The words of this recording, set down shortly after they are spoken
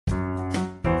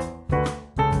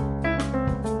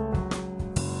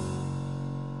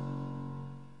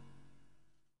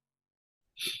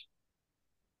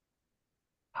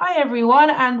Hi everyone,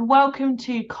 and welcome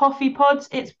to CoffeePods.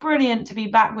 It's brilliant to be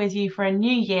back with you for a new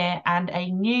year and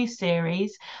a new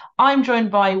series. I'm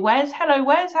joined by Wes. Hello,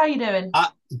 Wes. How are you doing?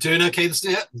 Doing okay this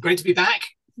year. Great to be back.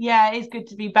 Yeah, it's good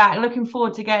to be back. Looking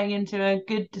forward to getting into a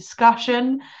good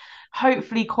discussion,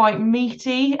 hopefully quite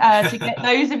meaty, to get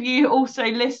those of you also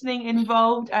listening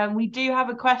involved. We do have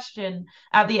a question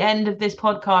at the end of this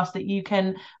podcast that you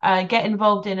can get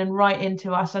involved in and write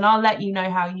into us, and I'll let you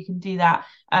know how you can do that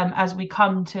as we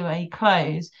come to a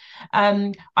close.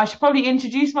 I should probably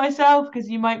introduce myself because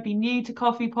you might be new to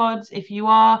Coffee Pods. If you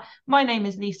are, my name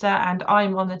is Lisa, and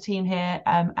I'm on the team here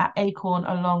at Acorn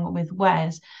along with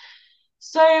Wes.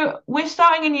 So we're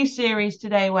starting a new series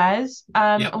today, Wes.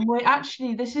 Yep.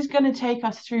 And this is going to take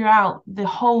us throughout the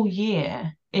whole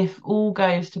year if all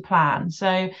goes to plan.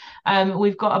 So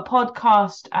we've got a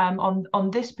podcast on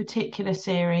this particular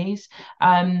series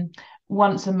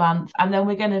once a month, and then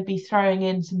we're going to be throwing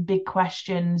in some big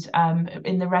questions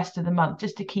in the rest of the month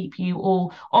just to keep you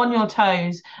all on your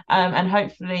toes and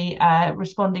hopefully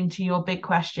responding to your big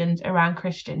questions around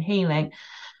Christian healing.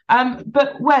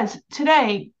 But Wes,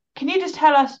 today, can you just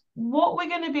tell us what we're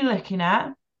going to be looking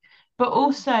at, but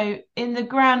also in the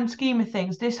grand scheme of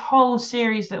things, this whole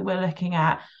series that we're looking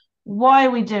at, why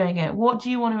are we doing it? What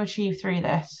do you want to achieve through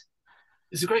this?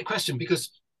 It's a great question because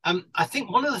I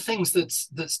think one of the things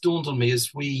that's dawned on me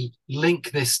as we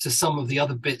link this to some of the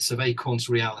other bits of Acorn's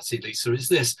reality, Lisa, is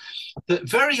this, that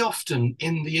very often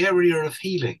in the area of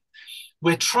healing,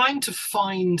 we're trying to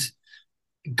find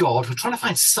God, we're trying to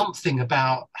find something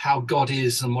about how God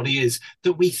is and what he is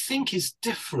that we think is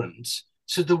different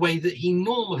to the way that he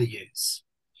normally is.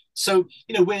 So,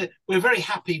 we're very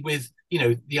happy with,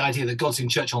 the idea that God's in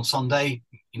church on Sunday,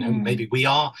 Mm, maybe we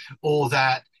are, or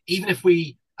that even if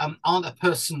we aren't a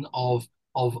person of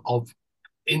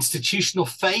institutional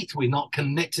faith, we're not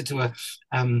connected to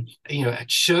a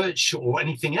church or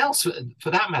anything else for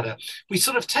that matter. We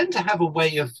sort of tend to have a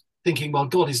way of thinking, well,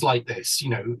 God is like this, if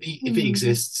he mm,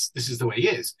 exists, this is the way he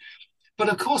is. But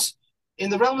of course,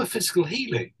 in the realm of physical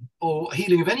healing or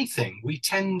healing of anything, we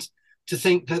tend to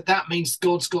think that that means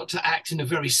God's got to act in a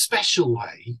very special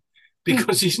way mm.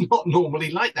 because he's not normally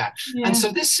like that. And Yeah.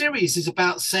 so this series is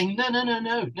about saying, no, no, no,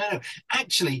 no, no.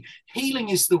 Actually, healing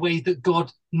is the way that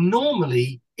God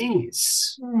normally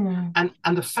is. Mm,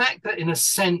 And the fact that, in a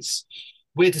sense,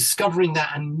 we're discovering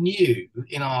that anew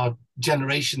in our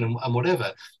generation and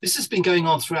whatever. This has been going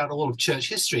on throughout all of church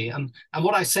history. And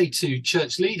what I say to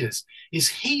church leaders is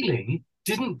healing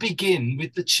didn't begin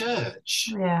with the church.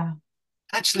 yeah.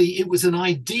 Actually, it was an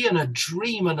idea and a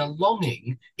dream and a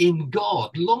longing in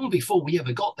God long before we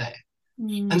ever got there.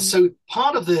 And Mm, so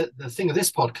part of the thing of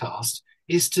this podcast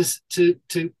is to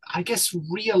I guess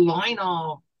realign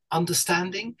our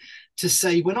understanding to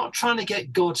say we're not trying to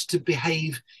get God to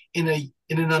behave in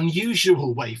an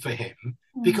unusual way for him,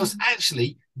 because mm,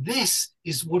 actually this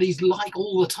is what he's like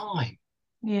all the time.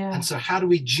 yeah. And so how do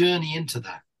we journey into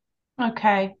that?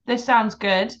 Okay, this sounds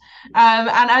good.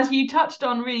 And as you touched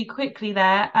on really quickly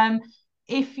there,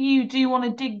 if you do want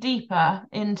to dig deeper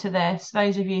into this,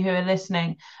 those of you who are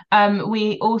listening,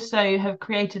 we also have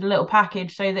created a little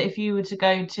package so that if you were to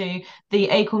go to the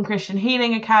Acorn Christian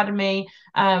Healing Academy,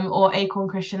 or Acorn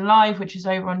Christian Live, which is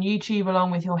over on YouTube, along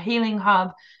with your Healing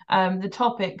Hub, the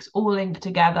topics all linked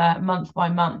together month by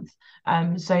month,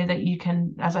 so that you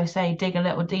can, as I say, dig a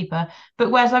little deeper. But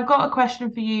Wes, I've got a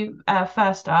question for you,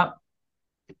 first up.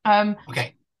 Um,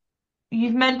 Okay.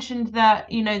 you've mentioned that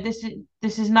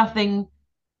this is nothing,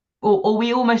 or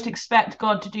we almost expect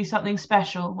God to do something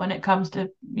special when it comes to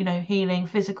healing,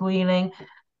 physical healing.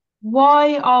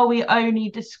 Why are we only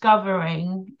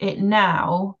discovering it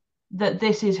now that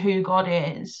this is who God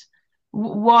is?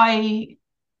 Why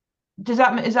is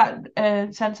that a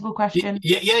sensible question?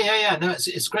 Yeah. No,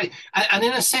 it's great. And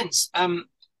in a sense,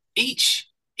 each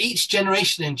each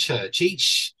generation in church,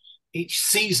 each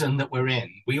season that we're in,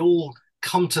 we all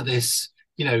come to this,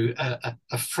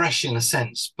 afresh in a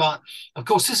sense. But of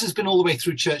course, this has been all the way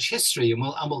through church history, and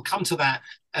we'll come to that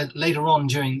later on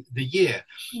during the year.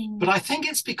 But Mm, I think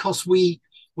it's because we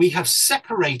have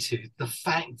separated the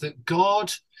fact that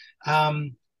God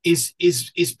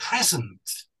is present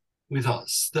with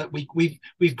us, that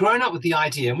we've grown up with the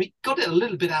idea, and we got it a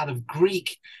little bit out of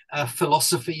Greek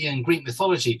philosophy and Greek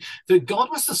mythology, that God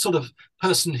was the sort of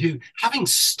person who, having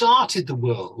started the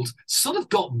world, sort of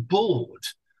got bored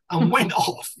and went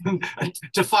off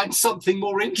to find something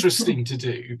more interesting to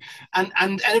do.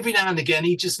 And every now and again,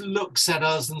 he just looks at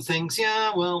us and thinks,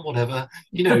 yeah, well, whatever,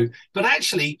 But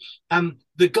actually,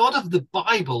 the God of the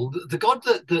Bible, the God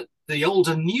that the Old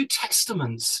and New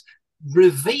Testaments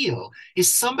reveal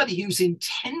is somebody who's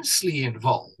intensely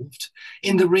involved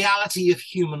in the reality of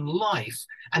human life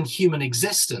and human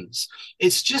existence.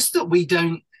 It's just that we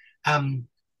don't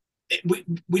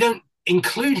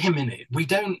include him in it. We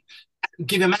don't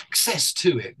give him access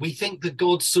to it. We think that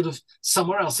God's sort of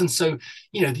somewhere else. And so,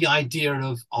 the idea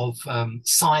of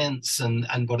science and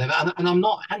whatever, and I'm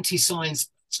not anti-science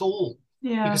at all,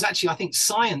 because actually I think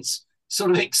science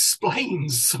sort of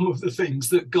explains some of the things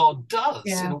that God does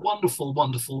in a wonderful,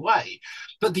 wonderful way.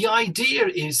 But the idea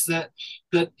is that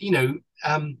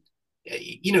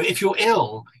if you're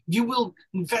ill, you will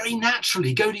very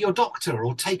naturally go to your doctor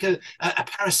or take a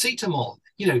paracetamol,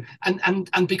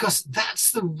 and because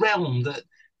that's the realm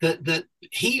that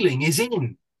healing is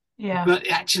in. Yeah. But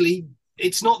actually,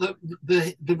 it's not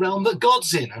the realm that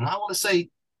God's in. And I want to say,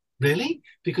 really?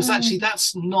 Because actually,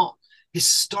 that's not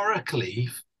historically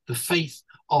the faith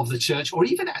of the church, or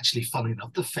even actually, funnily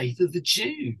enough, the faith of the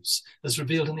Jews as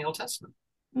revealed in the Old Testament.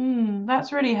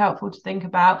 That's really helpful to think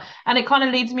about. And it kind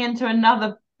of leads me into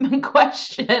another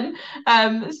question.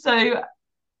 So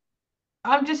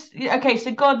I'm just, okay,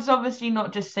 so God's obviously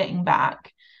not just sitting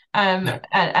back. No.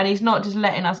 And he's not just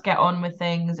letting us get on with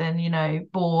things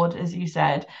and, bored, as you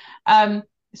said. So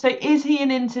is he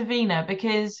an intervener?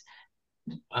 Because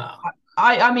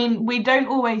I mean, we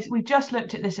just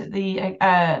looked at this at the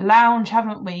lounge,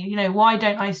 haven't we? Why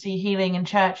don't I see healing in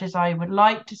church as I would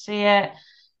like to see it?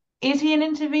 Is he an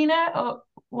intervener, or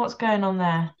what's going on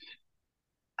there?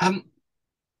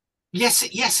 Yes,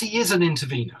 he is an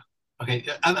intervener. Okay,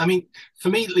 I mean, for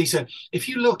me, Lisa, if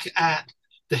you look at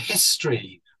the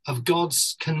history of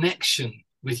God's connection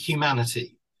with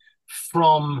humanity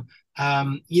from,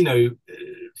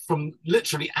 from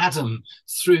literally Adam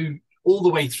through all the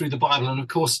way through the Bible, and of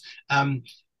course,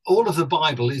 all of the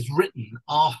Bible is written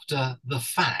after the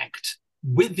fact,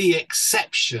 with the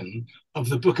exception of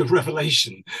the book of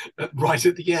Revelation right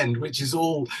at the end, which is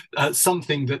all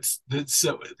something that's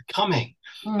coming.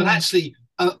 But actually,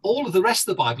 all of the rest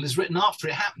of the Bible is written after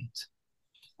it happened.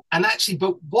 And actually,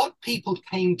 but what people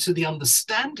came to the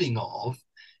understanding of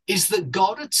is that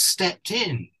God had stepped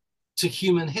in to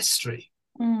human history.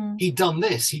 He'd done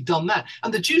this, he'd done that.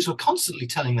 And the Jews were constantly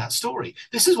telling that story.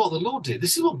 This is what the Lord did.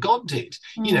 This is what God did,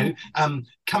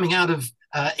 coming out of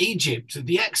Egypt,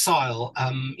 the exile,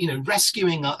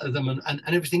 rescuing them and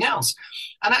everything else.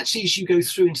 And actually, as you go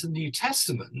through into the New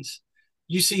Testament,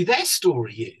 you see their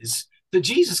story is that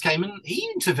Jesus came and he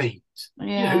intervened.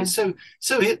 So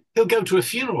he'll go to a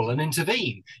funeral and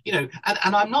intervene, and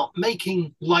I'm not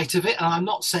making light of it, and I'm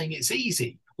not saying it's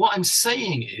easy. What I'm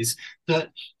saying is that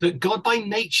God by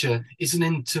nature is an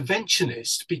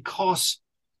interventionist, because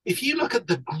if you look at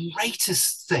the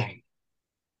greatest thing,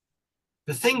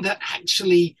 the thing that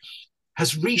actually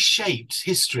has reshaped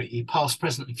history, past,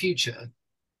 present, and future,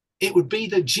 it would be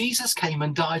that Jesus came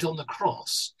and died on the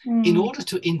cross in order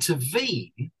to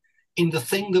intervene in the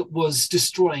thing that was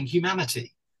destroying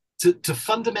humanity, to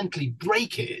fundamentally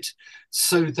break it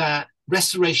so that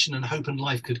restoration and hope and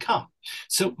life could come.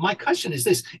 So my question is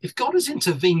this: if God has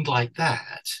intervened like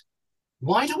that,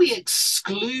 why do we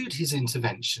exclude his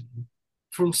intervention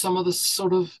from some of the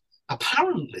sort of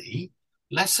apparently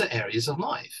lesser areas of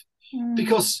life?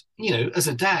 Because, as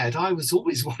a dad, I was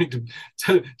always wanting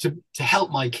to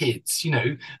help my kids,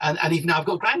 and even now I've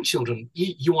got grandchildren.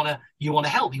 You want to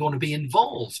help, you want to be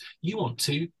involved, you want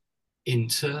to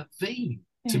intervene,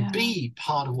 to be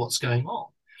part of what's going on.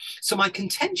 So my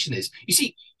contention is, you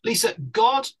see, Lisa,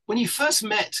 God, when you first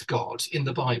met God in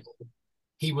the Bible,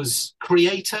 he was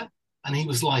creator and he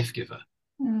was life giver.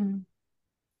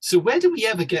 So where do we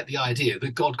ever get the idea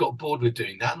that God got bored with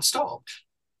doing that and stopped?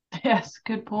 Yes,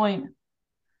 good point.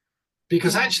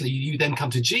 Because actually you then come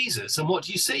to Jesus and what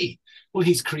do you see? Well,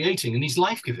 he's creating and he's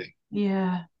life-giving.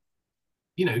 Yeah.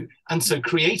 And so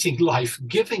creating life,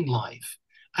 giving life.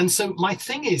 And so my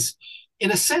thing is, in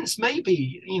a sense,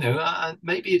 maybe,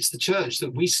 maybe it's the church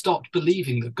that we stopped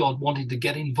believing that God wanted to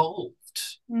get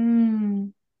involved.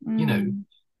 And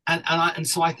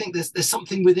so I think there's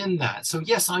something within that. So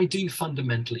yes, I do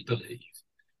fundamentally believe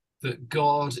that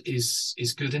God is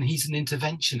good and he's an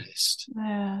interventionist.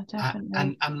 Yeah,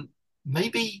 definitely. And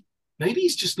maybe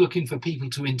he's just looking for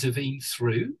people to intervene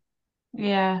through.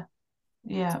 Yeah.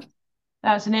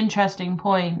 That's an interesting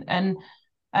point. And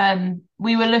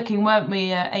we were looking, weren't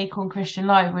we, at Acorn Christian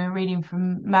Live? We were reading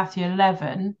from Matthew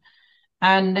 11.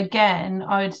 And again,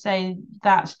 I would say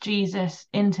that's Jesus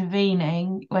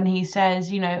intervening when he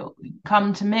says,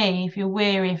 come to me if you're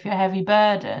weary, if you're heavy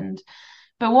burdened.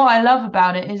 But what I love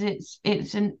about it is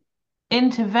it's an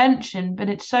intervention, but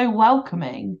it's so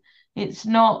welcoming. It's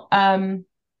not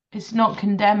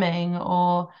condemning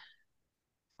or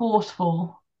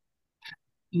forceful.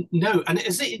 No, and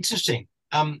isn't it interesting?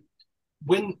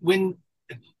 When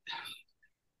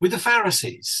with the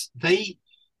Pharisees, they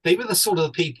were the sort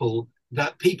of people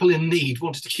that people in need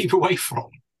wanted to keep away from,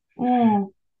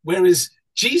 Mm. whereas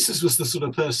Jesus was the sort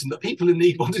of person that people in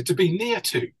need wanted to be near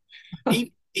to,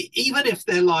 even if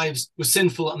their lives were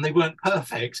sinful and they weren't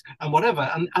perfect and whatever.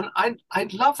 And I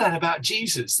love that about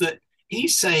Jesus, that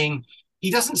he's saying,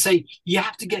 he doesn't say you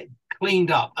have to get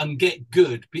cleaned up and get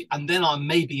good and then I'll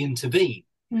maybe intervene.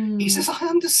 He Mm. says, I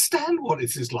understand what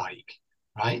it is like,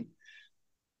 right?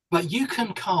 But you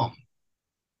can come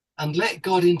and let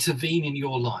God intervene in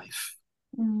your life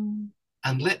Mm.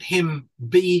 and let him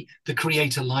be the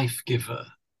creator life giver.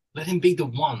 Let him be the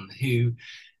one who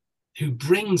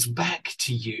brings back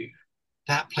to you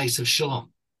that place of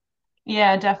shalom.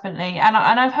 Yeah, definitely. And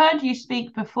I've heard you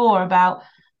speak before about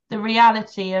the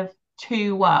reality of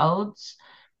two worlds.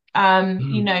 You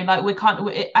Mm. know, like we can't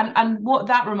and what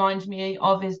that reminds me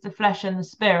of is the flesh and the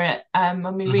spirit.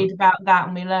 When we Mm-hmm. read about that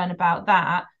and we learn about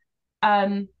that.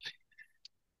 Um,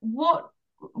 what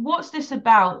what's this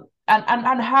about?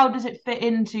 And how does it fit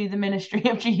into the ministry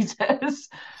of Jesus?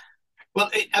 Well,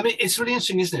 I mean, it's really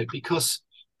interesting, isn't it? Because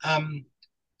um,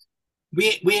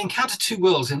 we encounter two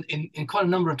worlds in quite a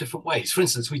number of different ways. For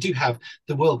instance, we do have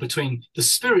the world between the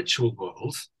spiritual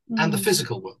world and the Mm,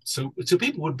 physical world. So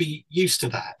people would be used to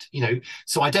that, you know.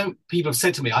 So people have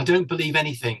said to me, I don't believe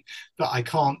anything that I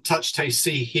can't touch, taste,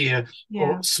 see, hear, or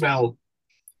yeah, smell,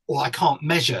 or I can't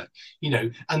measure, you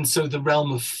know. And so the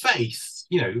realm of faith,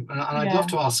 you know, and I'd love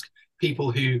yeah, to ask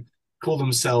people who call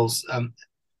themselves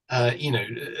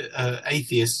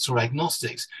atheists or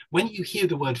agnostics, when you hear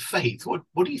the word faith,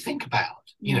 what do you think about?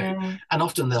 You know, yeah, and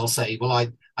often they'll say, well,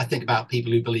 I think about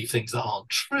people who believe things that aren't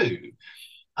true.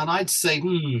 And I'd say,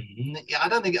 yeah,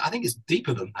 I think it's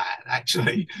deeper than that,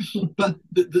 actually. But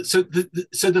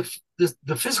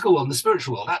the physical world and the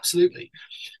spiritual world, absolutely.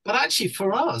 But actually,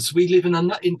 for us, we live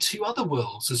in two other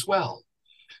worlds as well,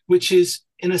 which is,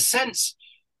 in a sense,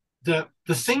 the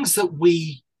things that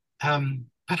we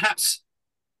perhaps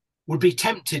would be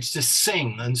tempted to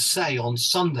sing and say on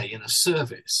Sunday in a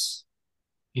service,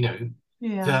 you know,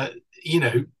 yeah, that, you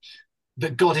know,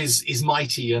 that God is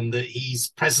mighty and that he's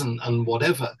present and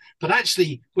whatever. But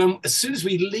actually, as soon as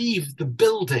we leave the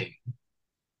building,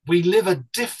 we live a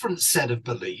different set of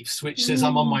beliefs, which says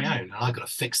I'm on my mm, own and I've got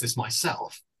to fix this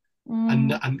myself.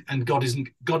 And mm, and God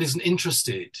isn't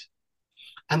interested.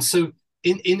 And so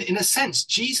in a sense,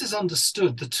 Jesus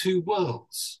understood the two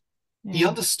worlds. He yeah,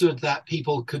 understood that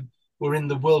people were in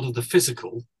the world of the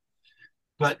physical,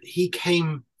 but he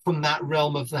came from that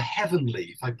realm of the heavenly,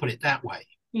 if I put it that way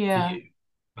for yeah, you.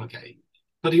 Okay.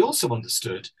 But he also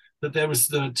understood that there was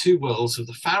the two worlds of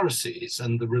the Pharisees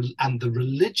and the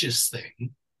religious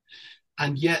thing,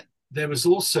 and yet there was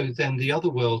also then the other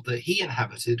world that he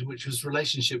inhabited, which was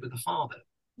relationship with the Father.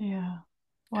 yeah.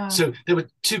 Wow. So there were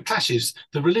two clashes: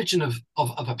 the religion of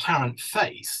apparent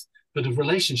faith, but of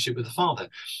relationship with the Father.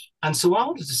 And so what I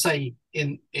wanted to say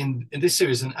in this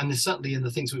series, and certainly in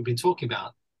the things we've been talking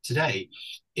about today,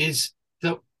 is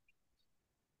that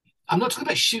I'm not talking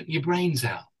about shooting your brains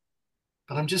out,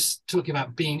 but I'm just talking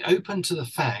about being open to the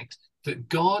fact that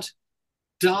God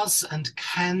does and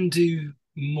can do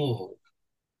more.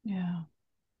 Yeah,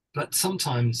 But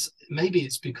sometimes maybe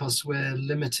it's because we're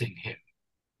limiting him.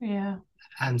 yeah.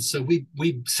 And so we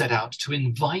set out to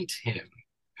invite him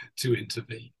to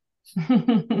intervene.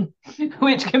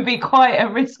 Which can be quite a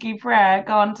risky prayer,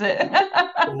 can't it?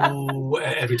 Oh,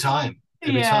 every time,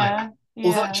 every time. Yeah,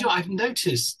 Although, yeah, I've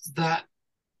noticed that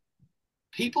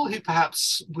people who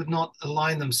perhaps would not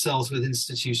align themselves with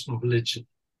institutional religion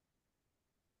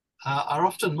are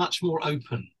often much more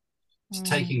open to mm,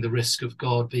 taking the risk of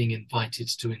God being invited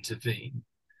to intervene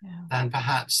yeah, than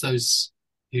perhaps those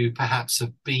who perhaps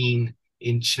have been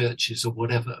in churches or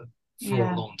whatever for a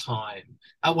yeah. long time.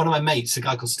 One of my mates, a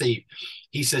guy called Steve,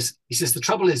 he says the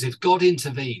trouble is if God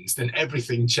intervenes, then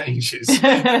everything changes,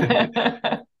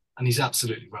 and he's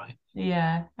absolutely right.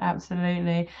 Yeah,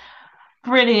 absolutely.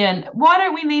 Brilliant. Why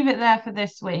don't we leave it there for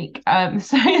this week?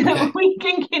 So that Okay. we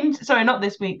can, sorry, not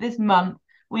this week, this month.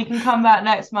 We can come back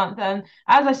next month. And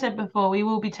as I said before, we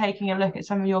will be taking a look at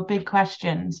some of your big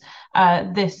questions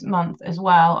this month as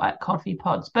well at Coffee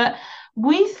Pods. But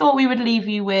we thought we would leave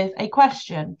you with a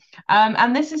question.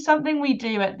 And this is something we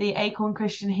do at the Acorn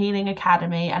Christian Healing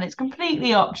Academy, and it's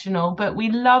completely optional, but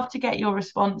we love to get your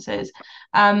responses.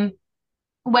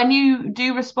 When you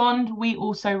do respond, we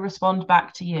also respond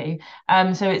back to you.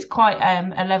 So it's quite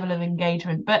a level of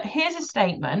engagement. But here's a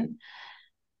statement: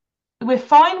 we're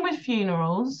fine with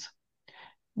funerals,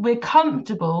 we're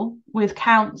comfortable with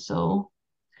counsel,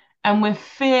 and we're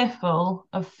fearful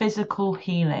of physical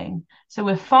healing. So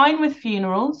we're fine with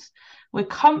funerals, we're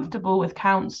comfortable with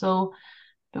counsel,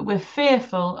 but we're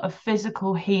fearful of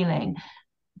physical healing.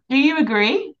 Do you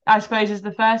agree? I suppose is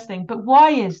the first thing. But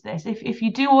why is this? If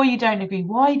you do or you don't agree,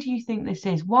 why do you think this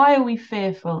is? Why are we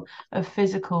fearful of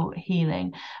physical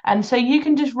healing? And so you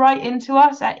can just write into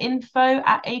us at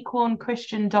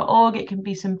info@acornchristian.org. It can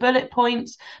be some bullet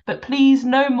points, but please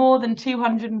no more than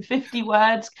 250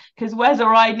 words, because Wes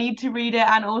or I need to read it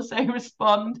and also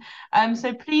respond.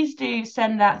 So please do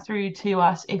send that through to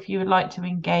us if you would like to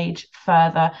engage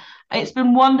further. It's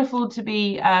been wonderful to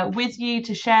be with you,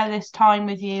 to share this time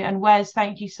with you. And Wes,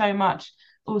 thank you so much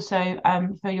also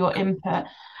for your input.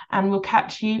 And we'll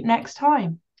catch you next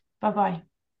time. Bye-bye.